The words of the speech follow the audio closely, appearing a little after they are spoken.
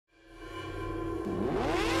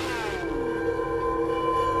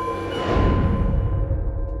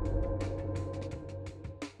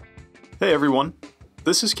Hey everyone,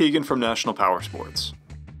 this is Keegan from National Powersports.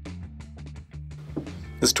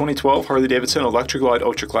 This 2012 Harley-Davidson Electra Glide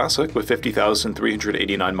Ultra Classic with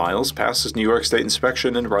 50,389 miles passes New York State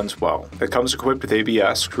inspection and runs well. It comes equipped with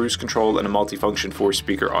ABS, cruise control, and a multifunction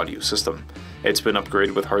 4-speaker audio system. It's been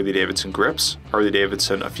upgraded with Harley-Davidson grips,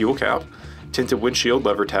 Harley-Davidson fuel cap, tinted windshield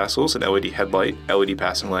lever tassels, an LED headlight, LED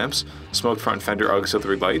passing lamps, smoked front fender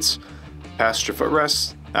auxiliary lights, passenger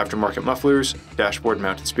footrests, aftermarket mufflers, dashboard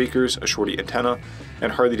mounted speakers, a shorty antenna,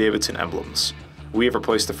 and Harley-Davidson emblems. We have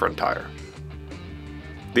replaced the front tire.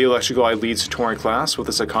 The Electra Glide leads the touring class with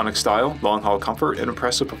its iconic style, long-haul comfort, and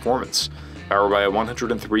impressive performance. Powered by a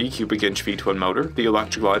 103 cubic inch V-twin motor, the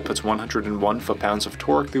Electra Glide puts 101 foot-pounds of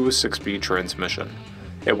torque through a 6-speed transmission.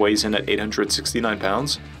 It weighs in at 869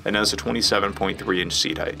 pounds and has a 27.3 inch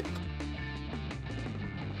seat height.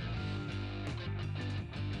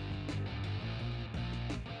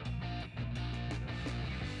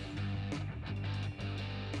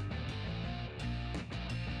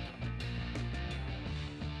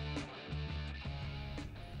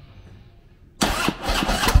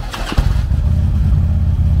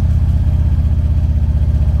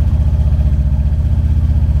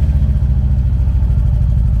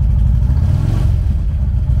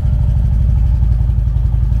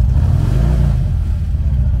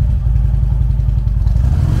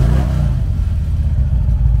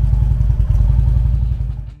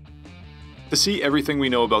 To see everything we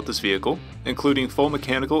know about this vehicle, including full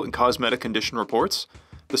mechanical and cosmetic condition reports,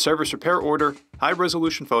 the service repair order,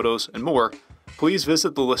 high-resolution photos, and more, please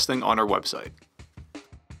visit the listing on our website.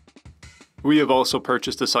 We have also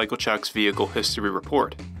purchased a CycleCheck's Vehicle History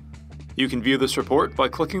Report. You can view this report by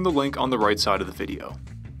clicking the link on the right side of the video.